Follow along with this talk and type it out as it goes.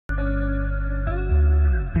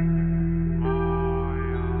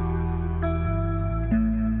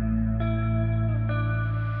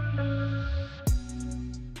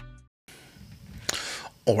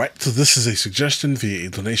Alright, so this is a suggestion via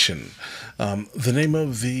a donation. The name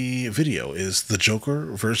of the video is The Joker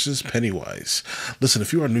versus Pennywise. Listen,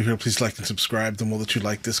 if you are new here, please like and subscribe. The more that you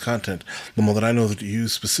like this content, the more that I know that you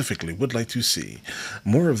specifically would like to see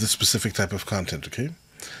more of this specific type of content, okay?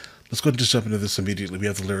 Let's go ahead and just jump into this immediately. We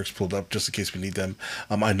have the lyrics pulled up just in case we need them.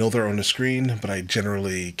 I know they're on the screen, but I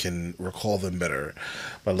generally can recall them better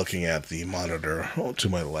by looking at the monitor to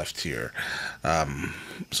my left here.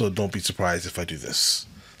 So don't be surprised if I do this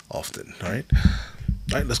often, alright?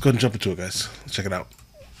 Alright, let's go ahead and jump into it, guys. Let's check it out.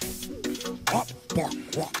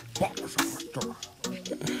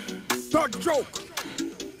 The joke.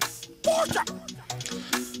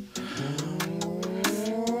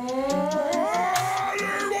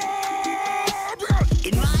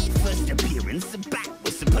 In my first appearance, the bat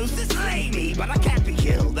was supposed to slay me, but I can't be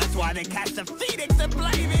killed. That's why they cast a phoenix to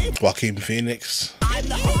blame me. Joaquin Phoenix. I'm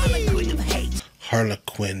the Harlequin of hate.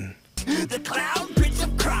 Harlequin. The clown prince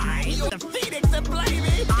of crime. You're the phoenix to blame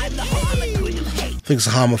me. I'm the Harlequin of hate. I think it's a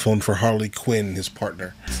homophone for Harley Quinn, his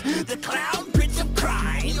partner. The clown prince of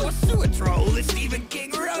crime. You're sewer troll that Stephen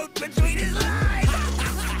King wrote between his lines.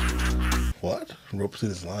 What? Wrote between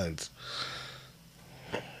his lines.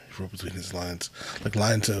 He wrote between his lines. Like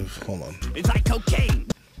lines of, hold on. It's like cocaine.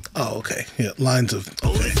 Oh, okay. Yeah, lines of, Oh,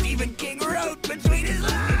 okay. that Stephen King wrote between his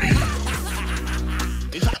lines.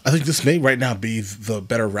 I think this may right now be the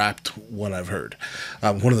better rapped one I've heard.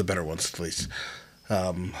 One of the better ones, at least.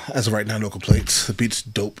 As of right now, no complaints. The beat's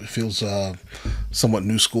dope. It feels somewhat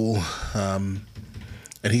new school. And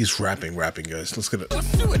he's rapping, guys. Let's get it. A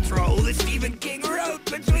sewer troll that Stephen King wrote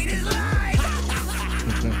between his lines.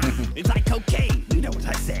 It's like cocaine. You know what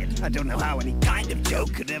I said. I don't know how any kind of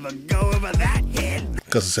joke could ever go over that head.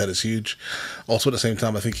 Because his head is huge. Also, at the same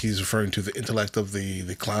time, I think he's referring to the intellect of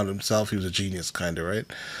the clown himself. He was a genius, kind of, right?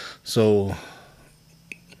 So,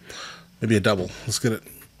 maybe a double. Let's get it.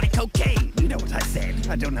 Like cocaine. You know what I said.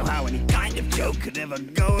 I don't know how any kind of joke could ever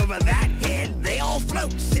go over that head. They all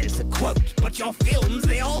float, says the quote. But your films,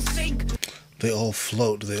 they all sink. They all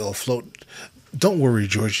float. They all float. Don't worry,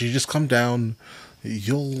 George. You just come down.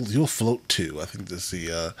 You'll float too. I think this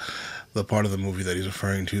is the part of the movie that he's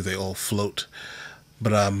referring to. They all float.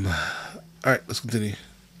 But all right, let's continue.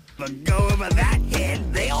 But go over that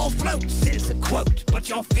head, they all float, says the quote. But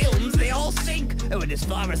your films, they all sink. Oh, and as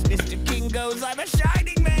far as Mr. King goes, I'm a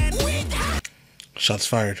shining man. Shots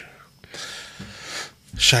fired.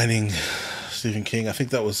 Shining. Stephen King. I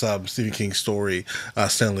think that was Stephen King's story.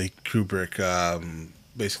 Stanley Kubrick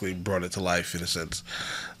basically brought it to life in a sense.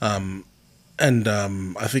 And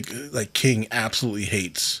I think like King absolutely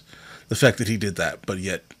hates the fact that he did that, but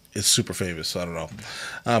yet it's super famous. So I don't know.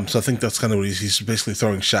 So I think that's kind of what he's basically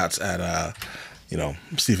throwing shots at, you know,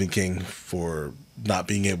 Stephen King for not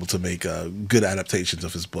being able to make good adaptations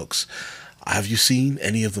of his books. Have you seen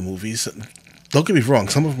any of the movies? Don't get me wrong.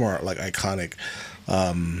 Some of them are like iconic,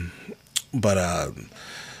 but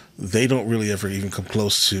they don't really ever even come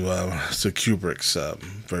close to Kubrick's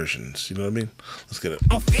versions. You know what I mean? Let's get it.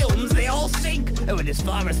 Our films, they all sink. Oh, and as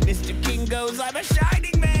far as Mr. King goes, I'm a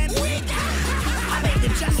shining man. I made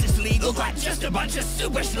the Justice League look like just a bunch of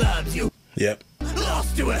super slubs. You Yep.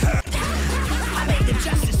 lost to a herd. I made the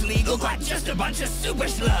Justice League look like just a bunch of super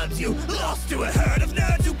slubs. You lost to a herd of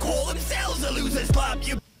nerds who call themselves a losers club.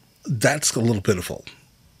 You. That's a little pitiful.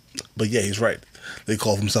 But yeah, he's right. They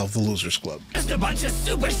call themselves the Losers Club. Just a bunch of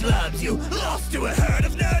super slubs. You lost to a herd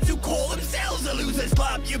of nerds who call themselves a losers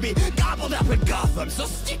club. You be gobbled up in Gotham, so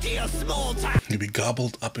stick to your small town. You'll be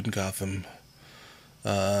gobbled up in Gotham.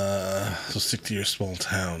 So stick to your small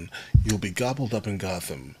town. You'll be gobbled up in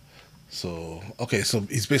Gotham. So, okay, so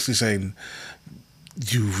he's basically saying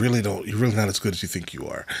you're really not as good as you think you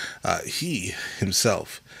are. He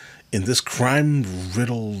himself, in this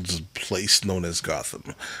crime-riddled place known as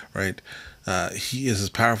Gotham, right? He is as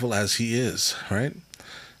powerful as he is, right?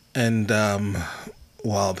 And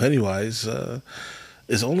while Pennywise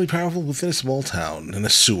is only powerful within a small town, in a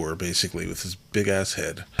sewer, basically, with his big-ass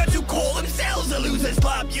head. To call themselves a losers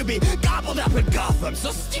club, you be gobbled up in Gotham,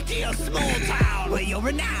 so stick to your small town where you're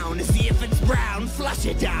renowned to see if it's brown, flush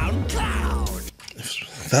it down, cloud.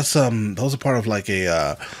 That's that was a part of like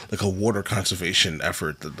a water conservation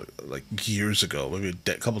effort that, like years ago, maybe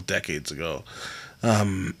a couple decades ago.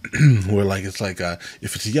 Where like it's like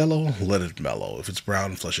if it's yellow, let it mellow. If it's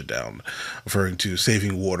brown, flush it down. Referring to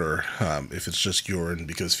saving water. If it's just urine,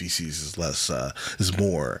 because feces is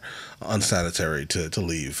more unsanitary to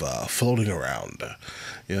leave floating around.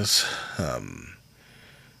 Yes. All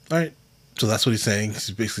right. So that's what he's saying.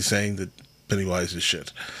 He's basically saying that Pennywise is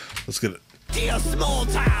shit. Let's get it. To your small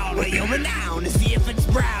town where you're renowned to see if it's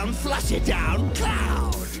brown, flush it down,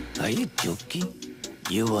 cloud. Are you joking?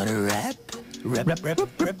 You wanna rap? Rap, rap, rap, rap,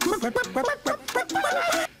 rap, rap, rap, rap, rap,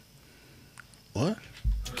 rap. What?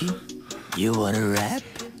 You wanna rap?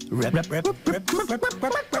 Rap, rap, rap, rap, rap, rap,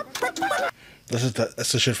 rap, rap, rap.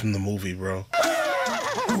 That's the shit from the movie, bro.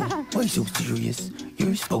 Oh, why so serious?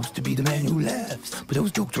 You're supposed to be the man who laughs, but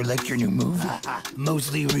those jokes are like your new movie.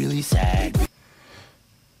 Mostly really sad.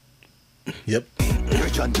 Yep. You're a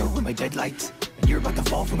John Doe in my deadlights, and you're about to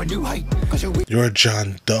fall from a new height. Cause You're a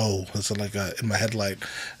John Doe. That's like in my headlight.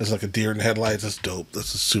 It's like a deer in the headlights. That's dope.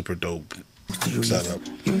 That's a super dope setup.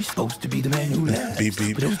 You're supposed to be the man who laughs, Beep,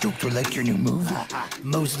 beep. but those jokes are like your new movie.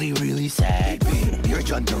 Mostly really sad. You're a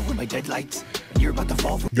John Doe in my deadlights, and you're about to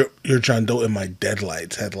fall from. You're John Doe in my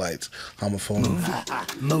deadlights. Headlights.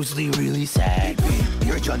 Homophone. Mostly really sad.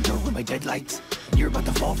 You're a John Doe in my deadlights. You're about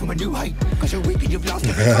to fall from a new height. Cause you're weak and you've lost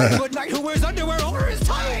every good night who wears underwear over his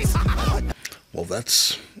ties. Well,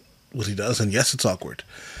 that's what he does, and yes, it's awkward.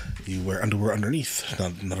 You wear underwear underneath,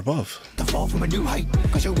 not above. To fall from a new height.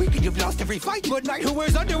 Cause you're weak and you've lost every fight. Good night who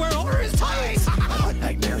wears underwear over his ties.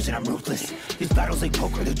 Nightmares and I'm ruthless. These battles like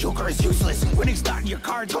poker, the Joker is useless. When he's not in your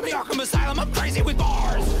cards, tell me Arkham Asylum, I'm crazy with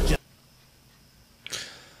bars.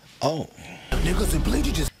 Oh. Nichols and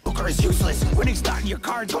Bleach, just Joker is useless. When he's not in your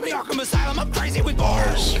cards, tell me Arkham Asylum, I'm crazy with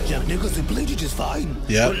bars. Jeff Nichols and Bleach just fine.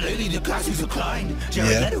 Yeah. But lately the classics declined.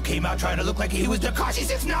 Jared Leto came out trying to look like he was Tekashi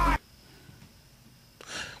 6ix9ine.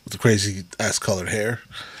 With the crazy ass colored hair.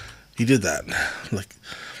 He did that. Like,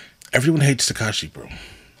 everyone hates Tekashi, bro.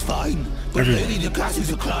 Fine, but lately the classics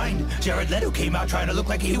declined. Jared Leto came out trying to look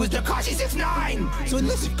like he was Tekashi 6ix9ine. So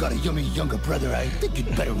unless you've got a yummy younger brother, I think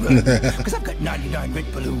you'd better run. Cause I've got 99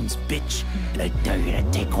 red balloons, bitch. And I dare you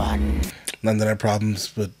to take one. None of their problems,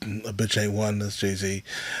 but a bitch ain't one. That's Jay-Z.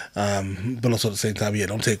 But also at the same time, yeah,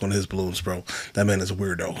 don't take one of his balloons, bro. That man is a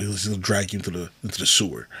weirdo. He'll drag you into the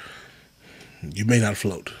sewer. You may not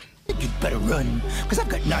float. You'd better run, cause I've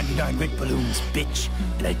got 99 red balloons, bitch.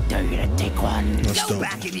 And I dare you to take one. That's Go dope.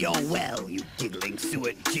 back in your well, you giggling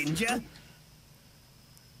suet ginger.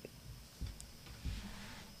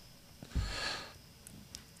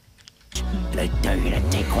 And I dare you to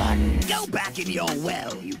take one. Go back in your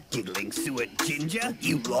well, you giggling suet ginger.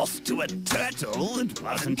 You lost to a turtle and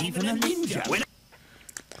wasn't even a ninja. When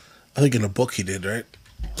I think in a book he did, right?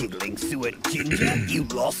 giggling suet ginger, you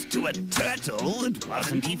lost to a turtle and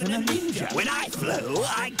wasn't even a ninja. When I flow,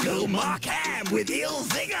 I go Mark Ham with ill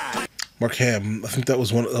vigor. Mark Ham. I think that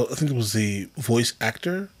was one. I think it was the voice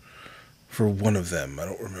actor for one of them. I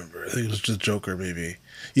don't remember. I think it was just Joker, maybe.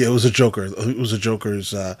 Yeah, it was a Joker. It was a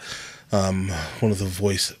Joker's. One of the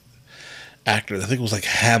voice actors. I think it was like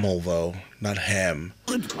Hamill though, not Ham.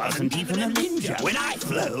 It wasn't even a ninja. When I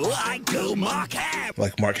flow, I go Mark Ham.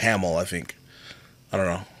 Like Mark Hamill, I think. I don't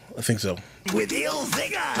know. I think so. With ill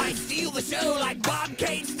vigor, I steal the show like Bob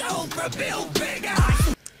Kane stole for Bill Bigger.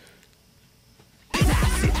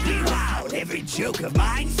 Be loud, every joke of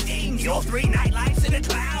mine stings. Your 3 nightlights in a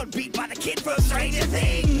cloud, beat by the kid from Stranger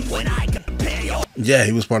Things. When I compare your Yeah,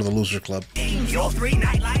 he was part of the Loser Club. your 3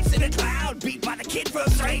 nightlights in a cloud, beat by the kid from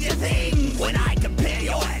Stranger Things. When I compare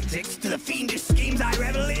your antics to the fiendish schemes I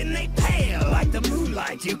revel in, they pale like the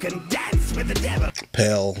moonlight. You can dance with the devil.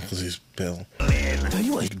 Pale, because he's pale. Tell you He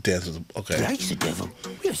what, can dance with him. Okay. like's the devil.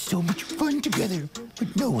 We have so much fun together,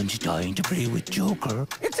 but no one's dying to play with Joker.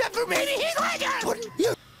 Except for me, he's like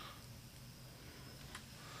it.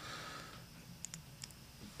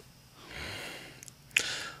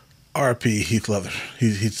 R.P. Heath Ledger.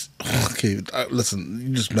 He's okay. Listen,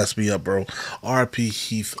 you just messed me up, bro. R.P.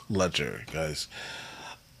 Heath Ledger, guys.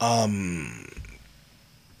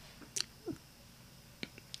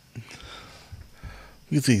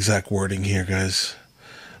 Get the exact wording here, guys.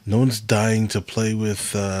 No one's dying to play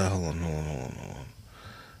with. Hold on.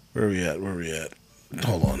 Where are we at?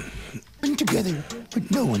 Hold on. Fun together, but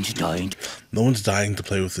no one's dying to No one's dying to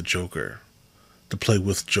play with the Joker. To play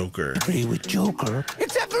with Joker. play with Joker.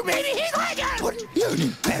 Except for me, he's like it. You're an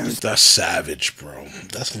embarrassment. That's savage, bro.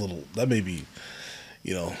 That's a little. That may be.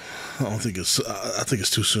 You know, I don't think it's. I think it's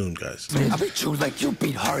too soon, guys. I bet you like you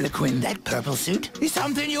beat Harlequin. That purple suit is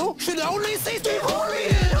something you should only see Steve Harvey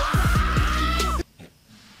in.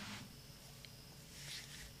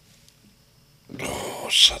 Oh,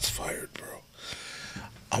 shots fired, bro.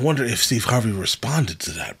 I wonder if Steve Harvey responded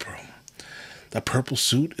to that, bro. That purple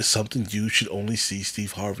suit is something you should only see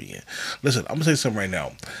Steve Harvey in. Listen, I'm gonna say something right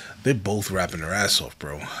now. They're both rapping their ass off,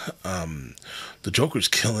 bro. The Joker's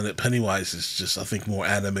killing it. Pennywise is just, I think, more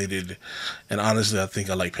animated. And honestly, I think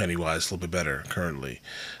I like Pennywise a little bit better currently.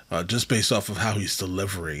 Just based off of how he's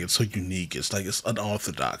delivering. It's so unique. It's like, it's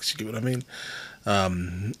unorthodox. You get what I mean?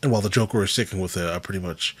 And while the Joker is sticking with a pretty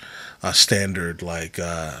much standard, like,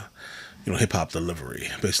 hip hop delivery.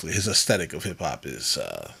 Basically, his aesthetic of hip hop is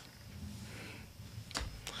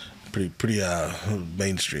pretty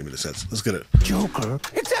mainstream in a sense. Let's get it. Joker.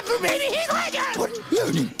 Except for maybe he's legend. You're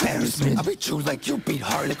an embarrassment. I beat you like you beat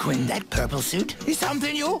Harlequin. That purple suit is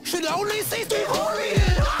something you should only see before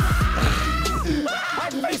reading. I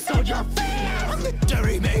face on your fear. A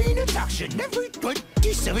literary main attraction every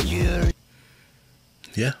 27 years.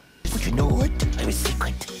 Yeah. But you know what? I have a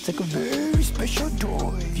secret. It's like a very special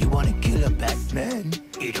toy. If you want to kill a Batman,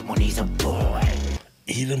 eat him when he's a boy.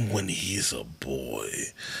 Eat him when he's a boy.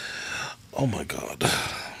 Oh my God.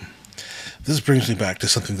 This brings me back to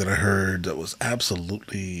something that I heard that was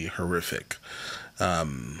absolutely horrific.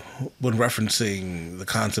 When referencing the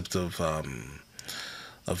concept of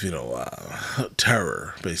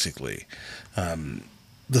terror, basically.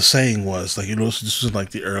 The saying was, like, this was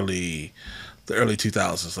like the early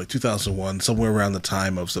 2000s, like 2001, somewhere around the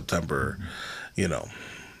time of September,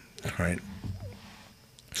 right?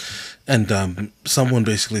 And someone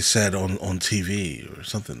basically said on TV or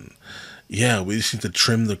something, yeah, we just need to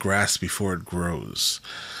trim the grass before it grows.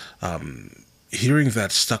 Hearing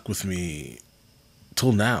that stuck with me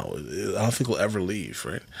till now. I don't think it'll ever leave,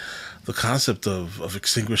 right? The concept of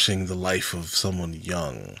extinguishing the life of someone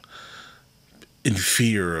young in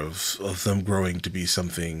fear of them growing to be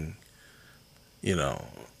something,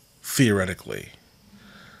 theoretically,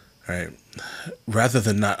 right? Rather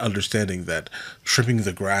than not understanding that trimming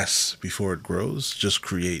the grass before it grows just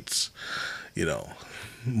creates,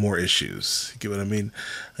 more issues. You get what I mean?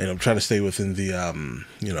 I'm trying to stay within the,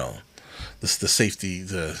 the safety,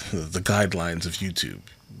 the guidelines of YouTube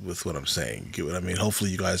with what I'm saying. You get what I mean?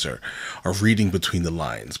 Hopefully you guys are reading between the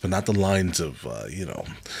lines, but not the lines of,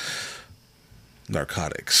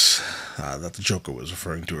 narcotics that the Joker was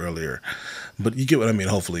referring to earlier. But you get what I mean,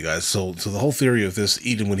 hopefully, guys. So the whole theory of this,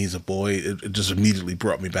 eat him when he's a boy, it just immediately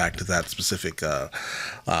brought me back to that specific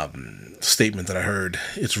statement that I heard.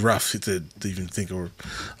 It's rough to even think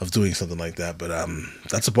of doing something like that, but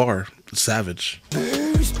that's a bar. It's savage.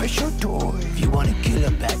 Very special toy. If you want to kill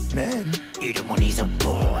a Batman, eat him when he's a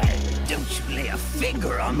boy. Don't you lay a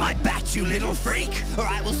finger on my bat, you little freak, or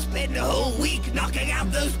I will spend a whole week knocking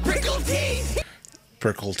out those prickle teeth.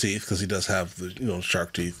 Prickle teeth, because he does have the,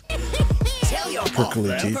 shark teeth. Tell your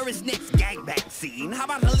mother for his next gangbang scene, how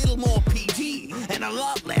about a little more PG and a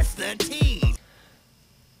lot less 13?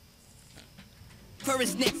 For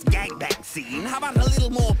his next gangbang scene, how about a little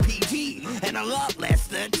more PG and a lot less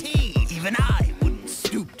 13? Even I wouldn't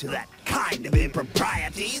stoop to that kind of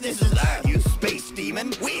impropriety. This is Earth, you space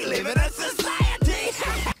demon. We live in a society.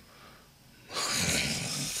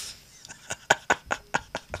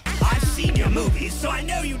 I've seen your movies, so I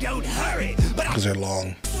know you don't hurry. But because they're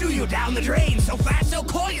long. Shoo you down the drain so fast, so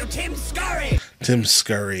call you Tim Scurry. Tim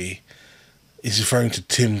Scurry. He's referring to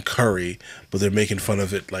Tim Curry, but they're making fun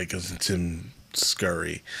of it like as Tim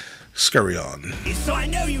Scurry. Scurry on. So I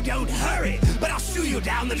know you don't hurry, but I'll shoo you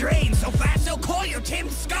down the drain so fast, so call you Tim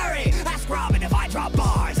Scurry. Ask Robin if I drop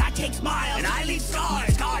bars, I take smiles and I leave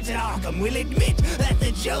scars. Guards at Arkham will admit that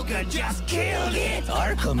the Joker just killed it.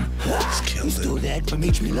 Arkham? You stole that from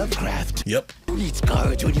H.P. Lovecraft. Yep. Who needs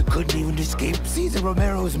guards when you couldn't even escape Caesar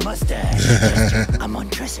Romero's mustache? I'm on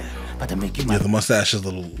Tresser, but to make you my... Yeah, the mustache is a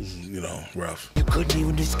little, rough. You couldn't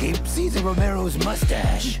even escape Caesar Romero's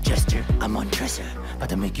mustache. Jester, I'm on Tresser, but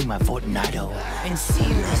to make you my Fortunato. And seal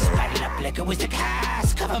this battle up like it was the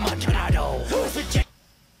cask of a Montanado.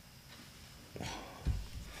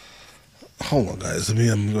 Hold on, guys. I'm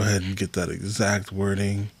gonna go ahead and get that exact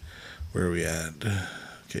wording. Where are we at?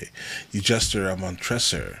 Okay. You jester, I'm on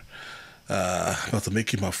Tresser. About to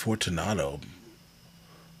make you my Fortunato.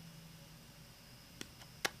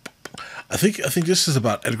 I think this is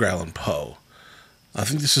about Edgar Allan Poe. I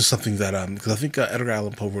think this is something that because I think Edgar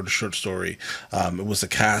Allan Poe wrote a short story. It was the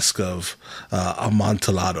cask of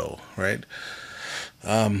Amontillado, right?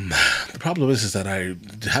 The problem is that I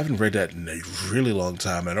haven't read that in a really long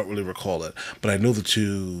time. I don't really recall it, but I know the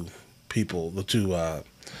two people, the two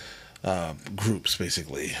groups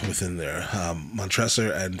basically within there,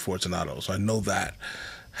 Montresor and Fortunato. So I know that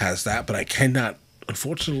has that, but I cannot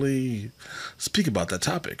unfortunately speak about that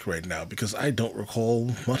topic right now because I don't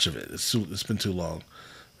recall much of it. It's been too long,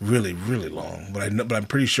 really long. But I'm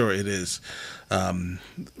pretty sure it is in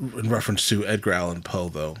reference to Edgar Allan Poe,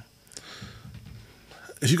 though.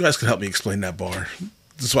 If you guys could help me explain that bar,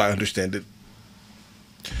 this is why I understand it.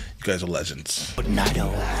 You guys are legends.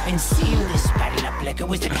 Fortunato, and seal this battle up like it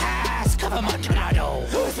was the cask of a Montanado.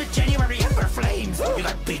 With January Ember Flames, you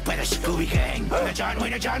got beat by the Scooby Gang. The John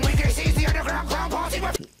Wayne Gacy's the underground clown posse.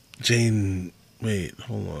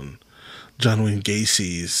 Hold on. John Wayne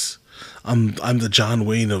Gacy's I'm the John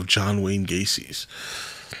Wayne of John Wayne Gacy's.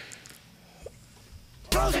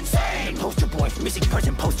 Girls insane. Poster boys, missing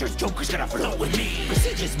person posters. Joker's gonna float with me. Cause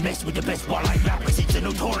he just messed with the best walleye rappers. It's a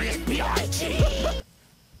notorious B.I.G.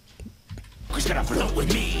 Joker's gonna float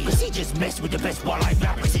with me. Cause he just messed with the best walleye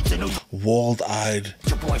rappers. It's a notorious Walled-eyed.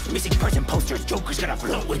 Poster boys, missing person posters. Joker's gonna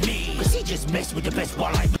float with me. Cause he just messed with the best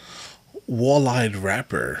walleye. Wall-eyed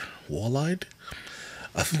rapper. Wall-eyed?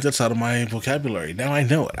 I think that's out of my vocabulary. Now I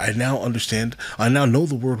know it. I now understand. I now know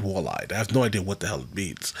the word wall-eyed. I have no idea what the hell it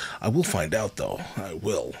means. I will find out, though. I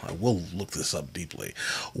will look this up deeply.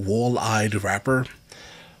 Wall-eyed rapper.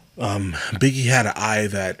 Biggie had an eye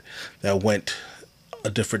that went a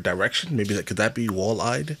different direction. Maybe could that be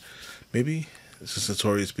wall-eyed? Maybe. This is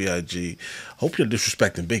Notorious B.I.G. Hope you're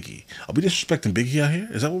disrespecting Biggie. Are we disrespecting Biggie out here?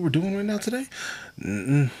 Is that what we're doing right now today?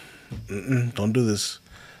 Don't do this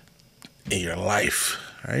in your life,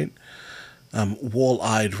 right?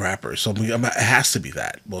 Wall-eyed rapper. So it has to be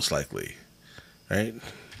that, most likely, right?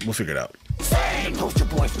 We'll figure it out. Same poster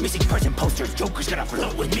boys, missing person posters. Joker's gonna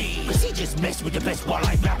float with me. Cause he just messed with the best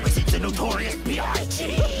walleye rappers. It's a notorious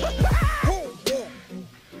B.I.G.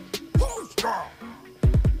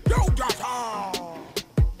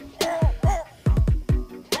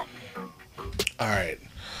 All right.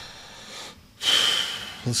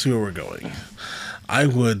 Let's see where we're going. I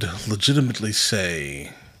would legitimately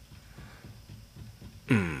say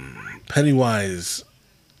Pennywise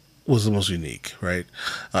was the most unique, right?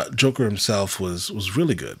 Joker himself was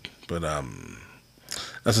really good, but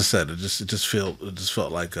as I said, it just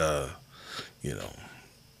felt like a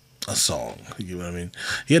song. You know what I mean?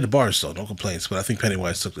 He had the bars though, no complaints. But I think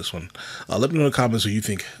Pennywise took this one. Let me know in the comments who you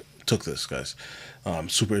think took this, guys. I'm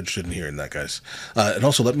super interested in hearing that, guys. And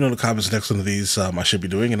also let me know in the comments the next one of these I should be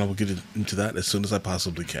doing, and I will get into that as soon as I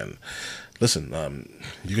possibly can. Listen,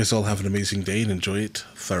 you guys all have an amazing day and enjoy it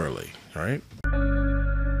thoroughly. All right.